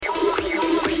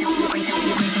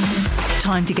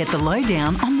Time to get the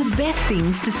lowdown on the best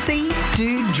things to see,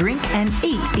 do, drink and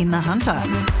eat in the Hunter.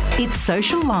 It's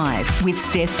Social Live with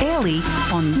Steph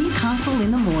on Newcastle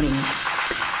in the Morning.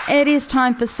 It is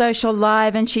time for Social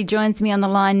Live and she joins me on the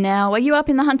line now. Are you up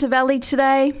in the Hunter Valley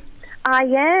today? I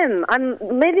am. I'm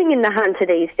living in the Hunter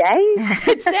these days.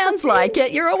 It sounds like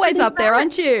it. You're always up there,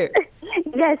 aren't you?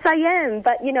 Yes, I am.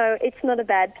 But, you know, it's not a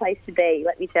bad place to be,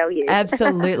 let me tell you.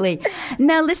 Absolutely.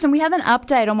 Now, listen, we have an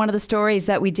update on one of the stories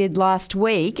that we did last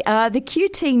week. The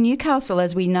QT Newcastle,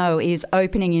 as we know, is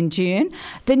opening in June.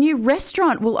 The new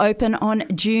restaurant will open on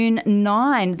June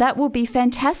 9. That will be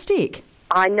fantastic.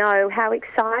 I know, how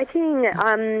exciting.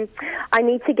 I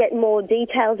need to get more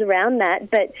details around that.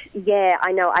 But, yeah,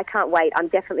 I know, I can't wait. I'm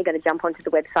definitely going to jump onto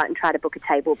the website and try to book a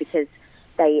table because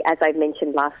they, as I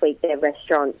mentioned last week, their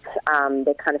restaurants,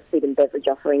 their kind of food and beverage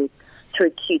offering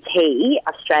through QT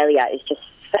Australia is just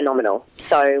phenomenal.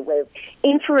 So we're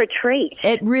in for a treat.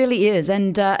 It really is.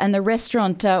 And the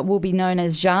restaurant will be known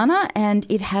as Jana, and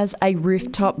it has a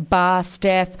rooftop bar,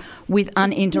 Steph, with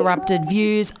uninterrupted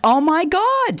views. Oh, my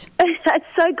God. That's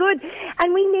so good.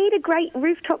 And we need a great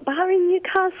rooftop bar in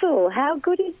Newcastle. How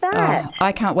good is that? Oh,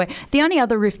 I can't wait. The only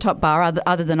other rooftop bar,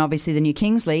 other than obviously the New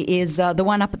Kingsley, is the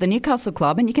one up at the Newcastle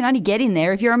Club, and you can only get in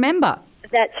there if you're a member.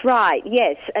 That's right,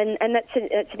 yes, and that's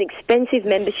an expensive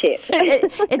membership.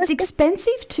 It's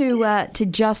expensive to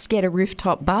just get a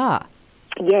rooftop bar.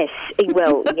 Yes,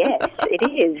 well, yes, it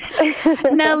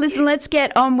is. Now, listen, let's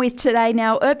get on with today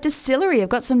now. Earp Distillery have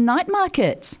got some night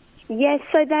markets. Yes,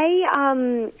 so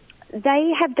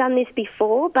they have done this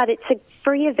before, but it's a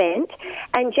free event,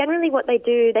 and generally what they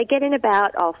do, they get in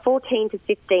about 14 to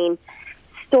 15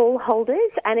 stall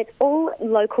holders, and it's all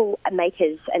local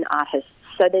makers and artists.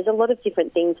 So there's a lot of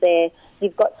different things there.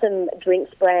 You've got some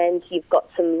drinks brands, you've got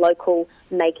some local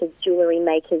makers, jewellery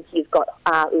makers, you've got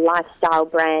lifestyle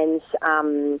brands,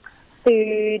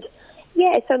 food,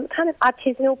 some kind of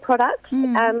artisanal products,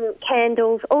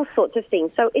 candles, all sorts of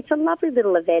things. So it's a lovely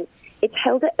little event. It's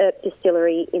held at Earp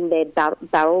Distillery in their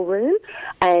barrel room,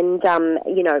 and,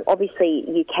 obviously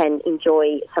you can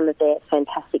enjoy some of their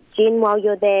fantastic gin while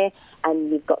you're there,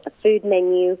 and you've got the food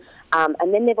menu.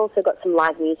 And then they've also got some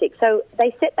live music. So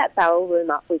they set that barrel room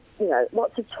up with,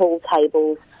 lots of tall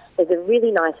tables. There's a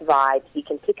really nice vibe. You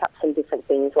can pick up some different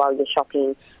things while you're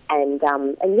shopping and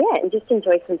just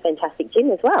enjoy some fantastic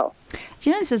gin as well. Do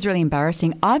you know, this is really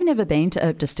embarrassing. I've never been to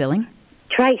Earp Distilling.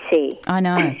 Tracy. I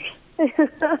know.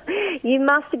 You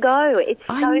must go. It's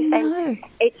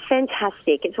it's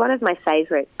fantastic. It's one of my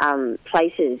favourite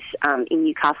places in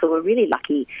Newcastle. We're really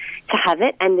lucky to have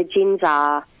it, and the gins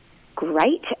are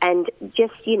great. And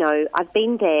just, I've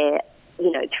been there,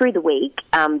 through the week,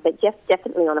 but just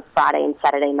definitely on a Friday and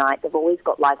Saturday night, they've always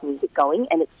got live music going,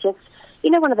 and it's just,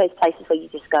 one of those places where you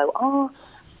just go,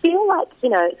 feel like,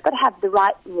 it's got to have the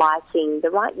right lighting, the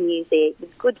right music,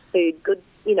 good food, good,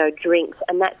 drinks,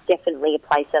 and that's definitely a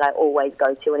place that I always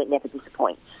go to, and it never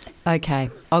disappoints. Okay,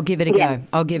 I'll give it a go.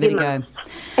 I'll give it a go.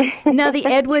 Now, the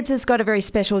Edwards has got a very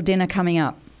special dinner coming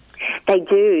up. They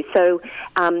do. So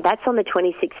that's on the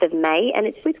 26th of May, and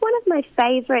it's with one of my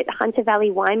favourite Hunter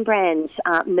Valley wine brands,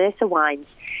 Mercer Wines.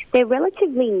 They're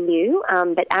relatively new,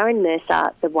 but Aaron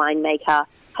Mercer, the winemaker,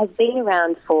 has been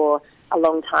around for a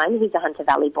long time. He's a Hunter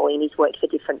Valley boy, and he's worked for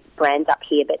different brands up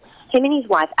here, but him and his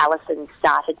wife Alison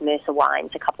started Mercer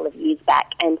Wines a couple of years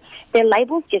back, and their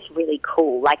label's just really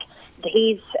cool. Like,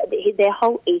 their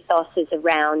whole ethos is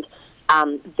around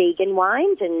vegan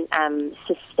wines and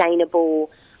sustainable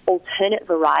alternate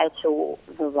varietal,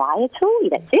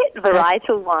 that's it,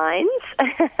 varietal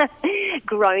wines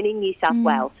grown in New South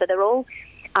Wales. So they're all,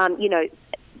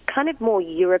 kind of more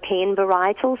European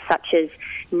varietals such as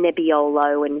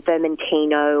Nebbiolo and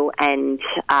Vermentino and,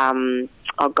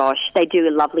 they do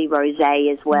a lovely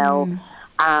rosé as well.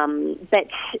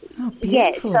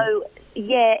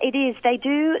 It is.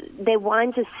 Their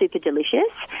wines are super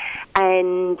delicious,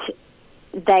 and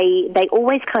they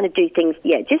always kind of do things,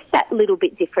 just that little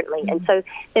bit differently. And so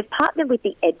they've partnered with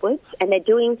the Edwards, and they're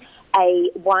doing a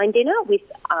wine dinner with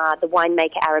the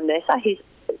winemaker Aaron Mercer, who's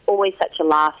always such a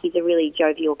laugh. He's a really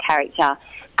jovial character.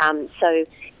 So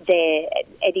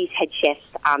Eddie's head chef,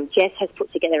 Jess, has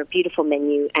put together a beautiful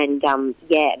menu, and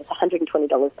it's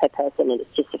 $120 per person, and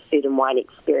it's just a food and wine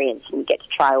experience, and you get to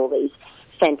try all these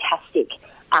fantastic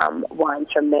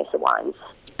wines from Mercer Wines.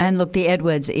 And look, the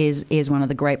Edwards is one of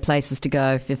the great places to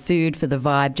go for food, for the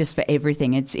vibe, just for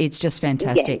everything. It's just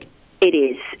fantastic. Yeah, it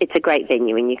is. It's a great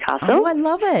venue in Newcastle. Oh, I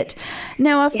love it.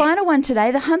 Now, our final one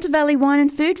today, the Hunter Valley Wine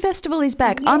and Food Festival is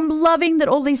back. Yeah. I'm loving that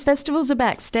all these festivals are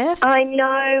back, Steph. I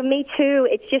know, me too.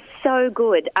 It's just so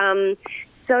good.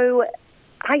 So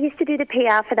I used to do the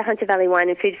PR for the Hunter Valley Wine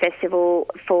and Food Festival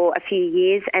for a few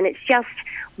years, and it's just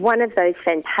one of those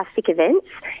fantastic events.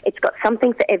 It's got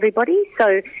something for everybody.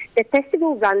 So the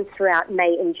festival runs throughout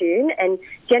May and June, and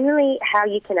generally how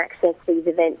you can access these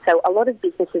events. So a lot of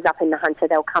businesses up in the Hunter,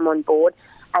 they'll come on board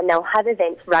and they'll have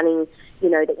events running,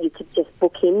 that you could just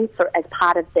book in for as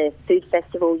part of the food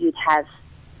festival. You'd have,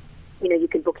 you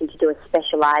could book in to do a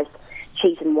specialised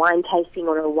cheese and wine tasting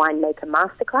or a winemaker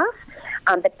masterclass.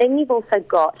 But then you've also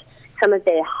got some of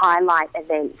their highlight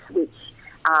events, which,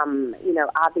 are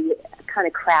the kind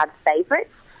of crowd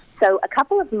favourites. So a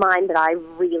couple of mine that I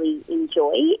really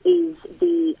enjoy is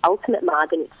the Ultimate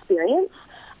Margin Experience,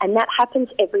 and that happens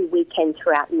every weekend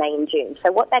throughout May and June.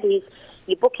 So what that is,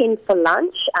 you book in for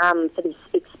lunch for this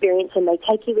experience, and they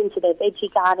take you into their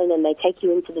veggie garden and they take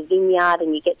you into the vineyard,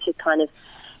 and you get to kind of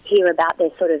hear about their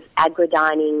sort of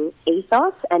agri-dining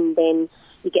ethos, and then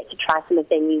you get to try some of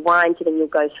their new wines, and then you'll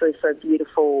go through for a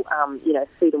beautiful,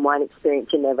 food and wine experience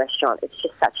in their restaurant. It's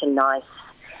just such a nice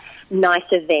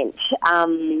event.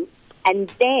 And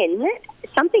then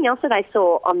something else that I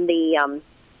saw on the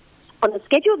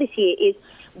schedule this year is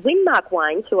Windmark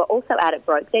Wines, who are also out at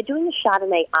Broke. They're doing a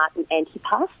Chardonnay art and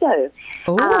antipasto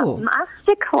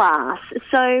masterclass.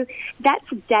 So that's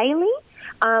daily.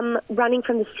 Running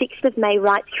from the 6th of May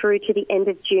right through to the end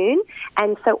of June.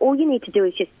 And so all you need to do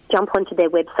is just jump onto their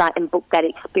website and book that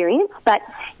experience. But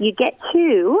you get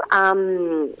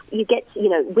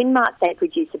Windmark, they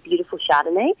produce a beautiful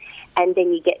Chardonnay, and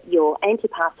then you get your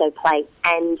antipasto plate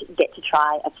and get to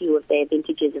try a few of their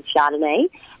vintages of Chardonnay,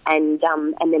 and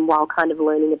then while kind of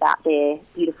learning about their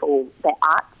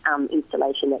art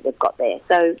installation that they've got there.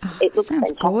 So it looks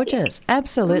sounds fantastic. Gorgeous.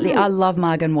 Absolutely. I love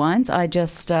Margan Wines. I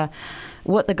just...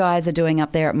 what the guys are doing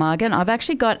up there at Margan. I've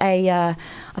actually got I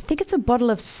think it's a bottle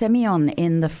of Semillon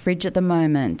in the fridge at the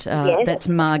moment. Yes. That's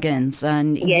Margan's.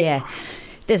 And Yes.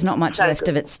 there's not much left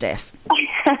of it, Steph.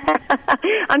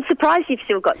 I'm surprised you've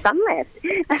still got some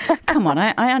left. Come on,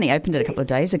 I only opened it a couple of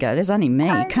days ago. There's only me.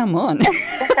 Come on.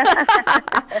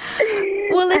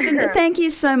 Well, listen, thank you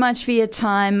so much for your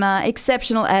time.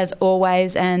 Exceptional as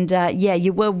always. And,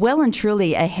 you were well and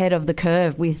truly ahead of the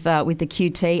curve with the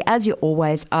QT, as you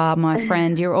always are, my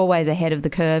friend. You're always ahead of the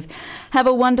curve. Have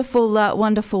a wonderful,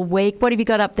 wonderful week. What have you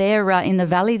got up there in the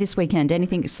valley this weekend?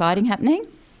 Anything exciting happening?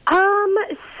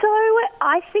 So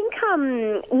I think,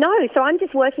 no. So I'm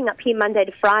just working up here Monday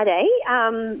to Friday.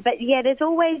 But yeah, there's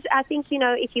always, I think,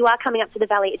 if you are coming up to the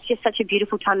valley, it's just such a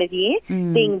beautiful time of year,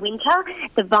 being winter.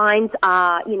 The vines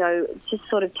are, just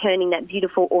sort of turning that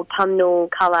beautiful autumnal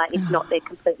colour. If not, they're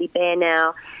completely bare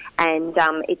now. And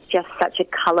it's just such a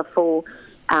colourful,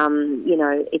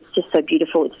 it's just so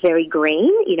beautiful. It's very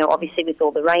green, obviously with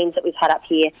all the rains that we've had up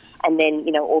here. And then,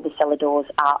 all the cellar doors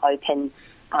are open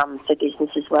for business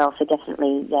as well. So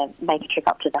definitely make a trip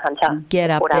up to the Hunter. Get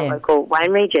up support there. our local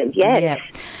wine region. Yes.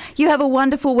 Yeah. You have a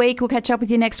wonderful week. We'll catch up with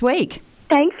you next week.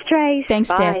 Thanks, Trace. Thanks,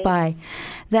 Bye. Steph. Bye.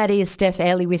 That is Steph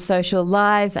Airlie with Social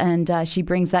Live, and she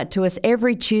brings that to us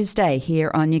every Tuesday here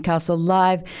on Newcastle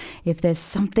Live. If there's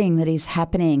something that is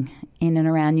happening in and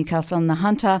around Newcastle and the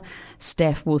Hunter,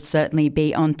 Steph will certainly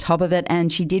be on top of it.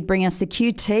 And she did bring us the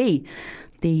QT,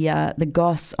 the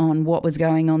goss on what was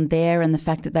going on there, and the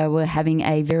fact that they were having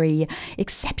a very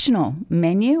exceptional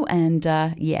menu. And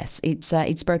yes,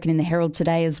 it's broken in the Herald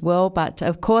today as well. But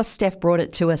of course, Steph brought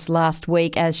it to us last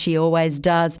week, as she always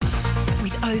does.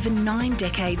 With over 9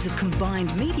 decades of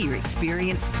combined media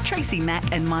experience, Tracy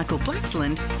Mack and Michael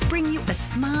Blaxland bring you a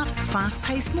smart,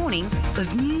 fast-paced morning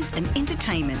of news and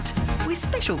entertainment with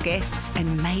special guests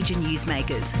and major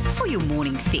newsmakers for your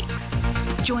morning fix.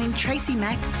 Join Tracy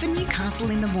Mack for Newcastle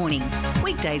in the Morning,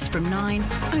 weekdays from 9,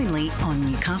 only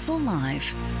on Newcastle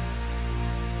Live.